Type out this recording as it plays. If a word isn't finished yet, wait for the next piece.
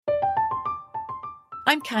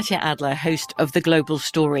I'm Katya Adler, host of The Global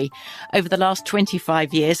Story. Over the last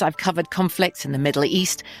 25 years, I've covered conflicts in the Middle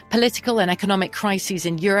East, political and economic crises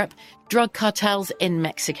in Europe, drug cartels in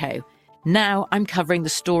Mexico. Now I'm covering the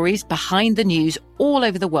stories behind the news all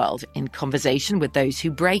over the world in conversation with those who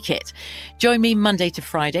break it. Join me Monday to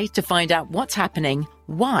Friday to find out what's happening,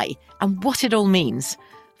 why, and what it all means.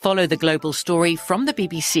 Follow The Global Story from the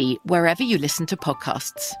BBC wherever you listen to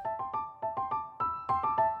podcasts.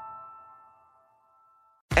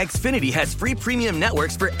 Xfinity has free premium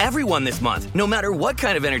networks for everyone this month, no matter what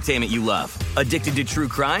kind of entertainment you love. Addicted to true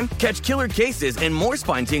crime? Catch killer cases and more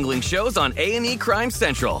spine-tingling shows on A&E Crime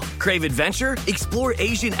Central. Crave adventure? Explore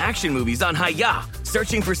Asian action movies on Hi-YAH.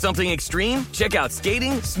 Searching for something extreme? Check out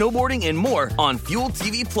skating, snowboarding, and more on Fuel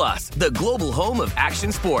TV Plus, the global home of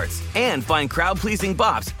action sports. And find crowd-pleasing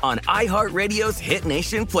bops on iHeartRadio's Hit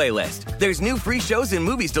Nation playlist. There's new free shows and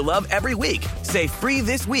movies to love every week. Say free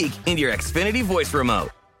this week in your Xfinity voice remote.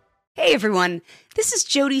 Hey everyone, this is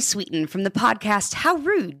Jodie Sweetin from the podcast How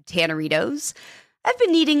Rude, Tanneritos. I've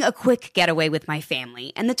been needing a quick getaway with my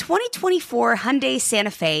family, and the 2024 Hyundai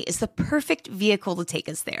Santa Fe is the perfect vehicle to take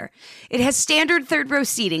us there. It has standard third-row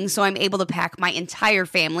seating, so I'm able to pack my entire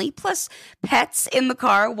family, plus pets, in the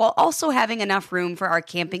car, while also having enough room for our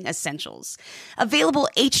camping essentials. Available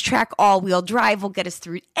H-Track all-wheel drive will get us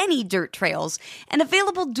through any dirt trails, and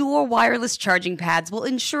available dual wireless charging pads will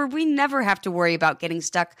ensure we never have to worry about getting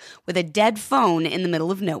stuck with a dead phone in the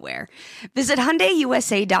middle of nowhere. Visit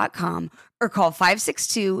HyundaiUSA.com or call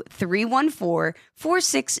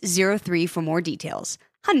 562-314-4603 for more details.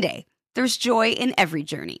 Hyundai, there's joy in every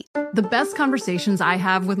journey. The best conversations I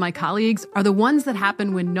have with my colleagues are the ones that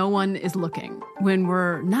happen when no one is looking, when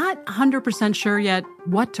we're not 100% sure yet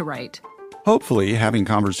what to write. Hopefully, having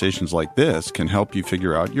conversations like this can help you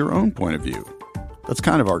figure out your own point of view. That's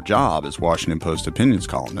kind of our job as Washington Post opinions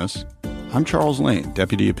columnists. I'm Charles Lane,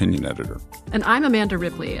 Deputy Opinion Editor. And I'm Amanda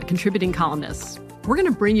Ripley, a contributing columnist. We're going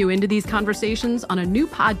to bring you into these conversations on a new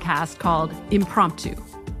podcast called Impromptu.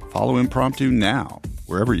 Follow Impromptu now,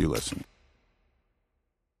 wherever you listen.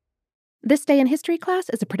 This Day in History Class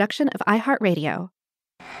is a production of iHeartRadio.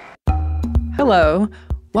 Hello.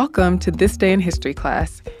 Welcome to This Day in History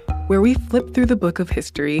Class, where we flip through the book of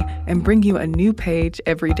history and bring you a new page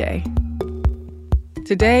every day.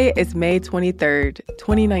 Today is May 23rd,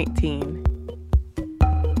 2019.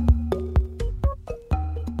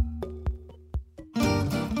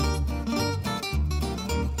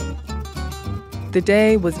 The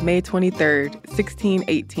day was May 23rd,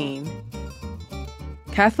 1618.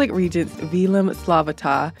 Catholic regents Willem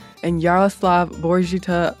Slavata and Jaroslav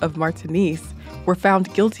Borjuta of Martinice were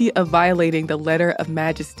found guilty of violating the Letter of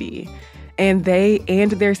Majesty, and they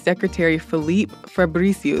and their secretary Philippe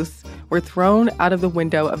Fabricius were thrown out of the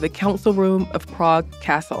window of the council room of Prague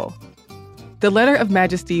Castle. The Letter of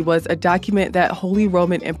Majesty was a document that Holy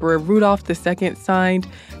Roman Emperor Rudolph II signed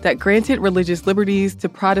that granted religious liberties to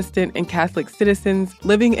Protestant and Catholic citizens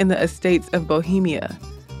living in the estates of Bohemia.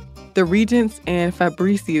 The regents and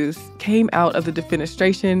Fabricius came out of the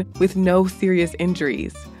defenestration with no serious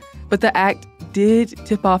injuries, but the act did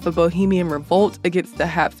tip off a Bohemian revolt against the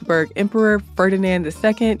Habsburg Emperor Ferdinand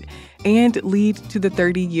II and lead to the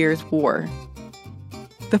 30 Years' War.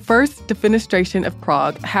 The first defenestration of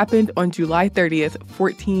Prague happened on July 30th,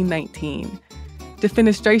 1419.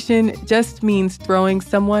 Defenestration just means throwing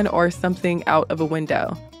someone or something out of a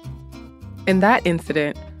window. In that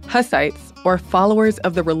incident, Hussites, or followers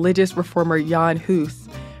of the religious reformer Jan Hus,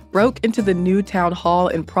 broke into the new town hall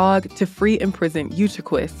in Prague to free imprisoned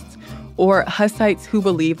Utraquists, or Hussites who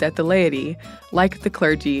believed that the laity, like the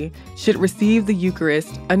clergy, should receive the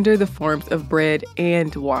Eucharist under the forms of bread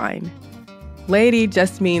and wine. Laity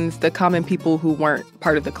just means the common people who weren't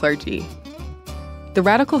part of the clergy. The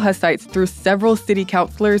radical Hussites threw several city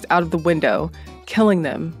councilors out of the window, killing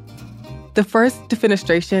them. The first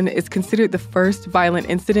defenestration is considered the first violent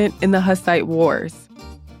incident in the Hussite Wars.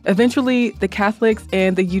 Eventually, the Catholics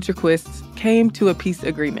and the Utraquists came to a peace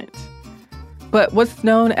agreement. But what's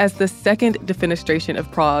known as the Second Defenestration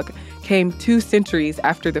of Prague came 2 centuries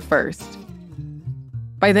after the first.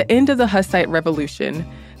 By the end of the Hussite Revolution,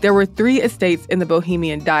 there were 3 estates in the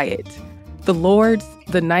Bohemian Diet: the lords,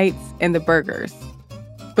 the knights, and the burghers.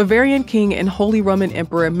 Bavarian king and Holy Roman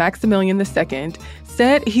Emperor Maximilian II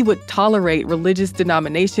said he would tolerate religious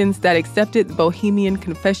denominations that accepted the Bohemian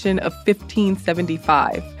Confession of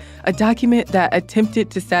 1575, a document that attempted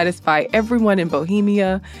to satisfy everyone in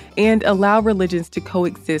Bohemia and allow religions to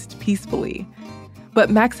coexist peacefully. But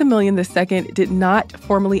Maximilian II did not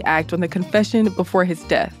formally act on the confession before his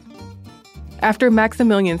death. After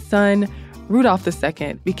Maximilian's son, Rudolph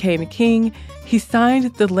II, became king, he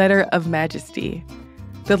signed the Letter of Majesty.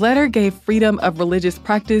 The letter gave freedom of religious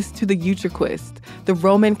practice to the Utraquist, the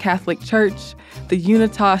Roman Catholic Church, the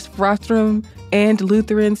Unitas Fratrum, and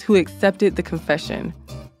Lutherans who accepted the confession.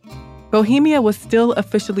 Bohemia was still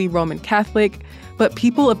officially Roman Catholic, but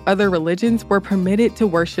people of other religions were permitted to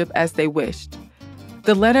worship as they wished.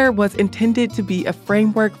 The letter was intended to be a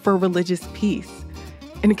framework for religious peace,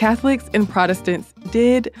 and Catholics and Protestants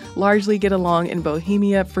did largely get along in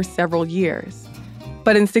Bohemia for several years.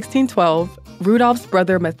 But in 1612, Rudolph's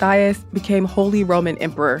brother Matthias became Holy Roman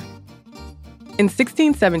Emperor. In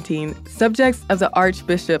 1617, subjects of the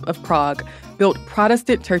Archbishop of Prague built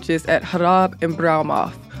Protestant churches at Hrab and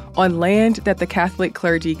Braumov on land that the Catholic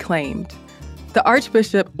clergy claimed. The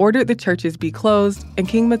Archbishop ordered the churches be closed, and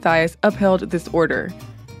King Matthias upheld this order.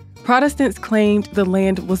 Protestants claimed the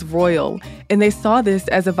land was royal, and they saw this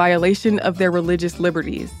as a violation of their religious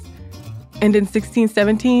liberties. And in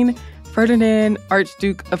 1617, Ferdinand,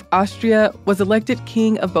 Archduke of Austria, was elected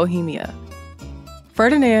King of Bohemia.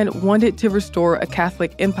 Ferdinand wanted to restore a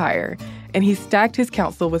Catholic empire, and he stacked his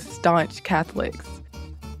council with staunch Catholics.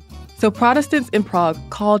 So Protestants in Prague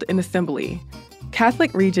called an assembly.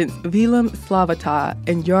 Catholic regents Vilém Slavata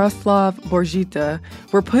and Jaroslav Boržita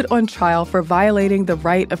were put on trial for violating the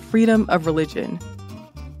right of freedom of religion.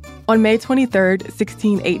 On May 23,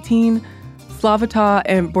 1618, Slavata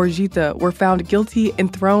and Boržita were found guilty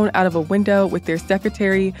and thrown out of a window with their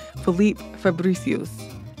secretary, Philippe Fabricius.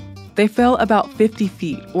 They fell about 50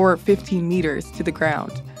 feet, or 15 meters, to the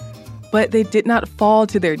ground. But they did not fall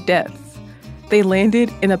to their deaths. They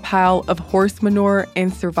landed in a pile of horse manure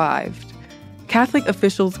and survived. Catholic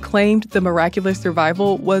officials claimed the miraculous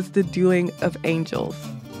survival was the doing of angels.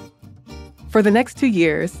 For the next 2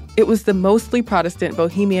 years, it was the mostly Protestant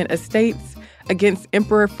Bohemian estates against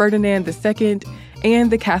Emperor Ferdinand II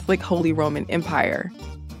and the Catholic Holy Roman Empire.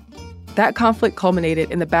 That conflict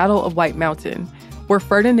culminated in the Battle of White Mountain, where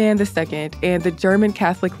Ferdinand II and the German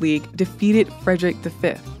Catholic League defeated Frederick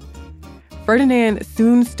V. Ferdinand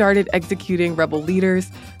soon started executing rebel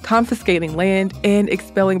leaders, confiscating land, and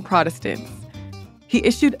expelling Protestants. He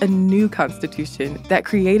issued a new constitution that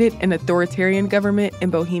created an authoritarian government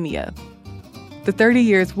in Bohemia. The 30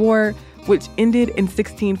 Years' War, which ended in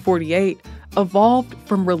 1648, evolved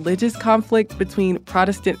from religious conflict between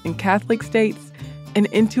Protestant and Catholic states and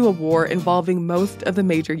into a war involving most of the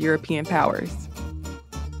major European powers.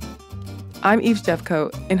 I'm Eve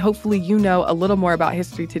Jeffcoat, and hopefully you know a little more about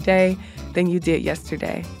history today than you did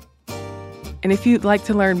yesterday. And if you'd like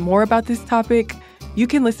to learn more about this topic, you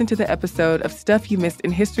can listen to the episode of Stuff You Missed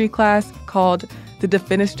in History Class called The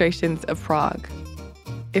Defenestrations of Prague.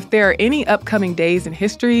 If there are any upcoming days in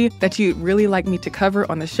history that you'd really like me to cover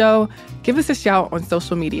on the show, give us a shout on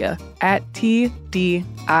social media at TDIHC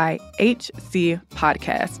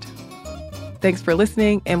Podcast. Thanks for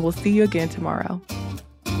listening, and we'll see you again tomorrow.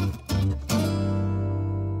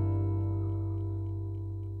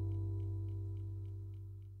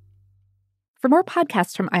 For more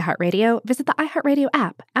podcasts from iHeartRadio, visit the iHeartRadio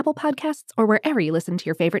app, Apple Podcasts, or wherever you listen to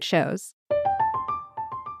your favorite shows.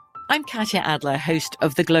 I'm Katya Adler, host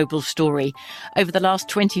of The Global Story. Over the last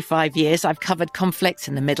 25 years, I've covered conflicts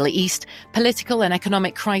in the Middle East, political and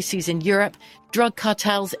economic crises in Europe, drug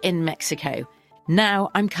cartels in Mexico. Now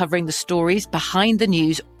I'm covering the stories behind the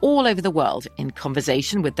news all over the world in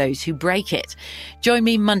conversation with those who break it. Join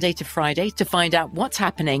me Monday to Friday to find out what's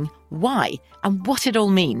happening, why, and what it all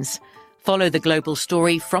means. Follow The Global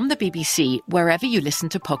Story from the BBC wherever you listen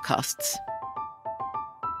to podcasts.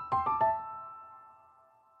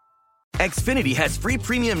 Xfinity has free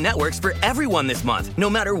premium networks for everyone this month, no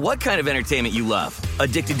matter what kind of entertainment you love.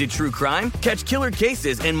 Addicted to true crime? Catch killer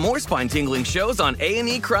cases and more spine-tingling shows on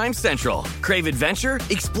A&E Crime Central. Crave adventure?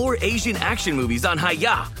 Explore Asian action movies on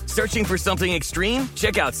Hi-YAH. Searching for something extreme?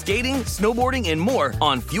 Check out skating, snowboarding, and more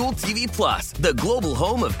on Fuel TV Plus, the global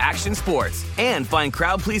home of action sports. And find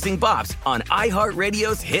crowd-pleasing bops on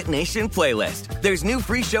iHeartRadio's Hit Nation playlist. There's new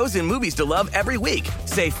free shows and movies to love every week.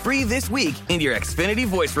 Say free this week in your Xfinity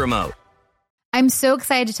voice remote. I'm so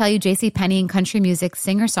excited to tell you JCPenney and country music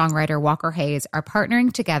singer-songwriter Walker Hayes are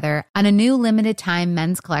partnering together on a new limited-time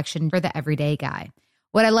men's collection for the everyday guy.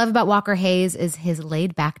 What I love about Walker Hayes is his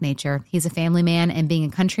laid-back nature. He's a family man, and being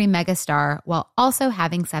a country megastar while also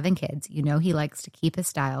having 7 kids, you know he likes to keep his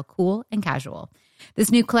style cool and casual. This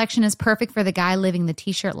new collection is perfect for the guy living the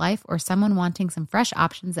t-shirt life or someone wanting some fresh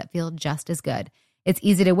options that feel just as good. It's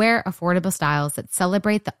easy to wear, affordable styles that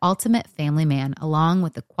celebrate the ultimate family man, along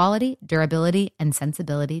with the quality, durability, and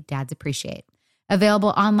sensibility dads appreciate. Available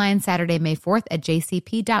online Saturday, May 4th at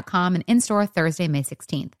jcp.com and in-store Thursday, May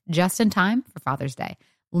 16th. Just in time for Father's Day.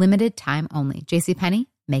 Limited time only. JCPenney,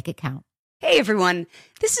 make it count. Hey everyone,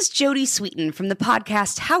 this is Jodie Sweetin from the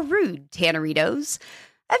podcast How Rude, Tanneritos.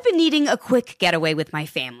 I've been needing a quick getaway with my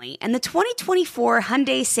family, and the 2024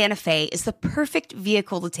 Hyundai Santa Fe is the perfect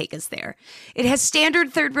vehicle to take us there. It has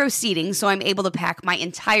standard third-row seating, so I'm able to pack my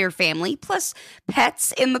entire family, plus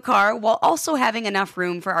pets, in the car, while also having enough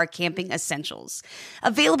room for our camping essentials.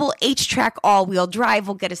 Available H-Track all-wheel drive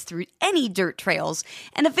will get us through any dirt trails,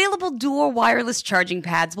 and available dual wireless charging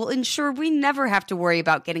pads will ensure we never have to worry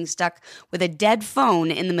about getting stuck with a dead phone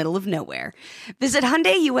in the middle of nowhere. Visit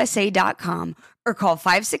HyundaiUSA.com or call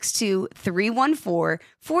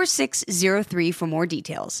 562-314-4603 for more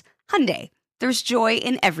details. Hyundai, there's joy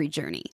in every journey.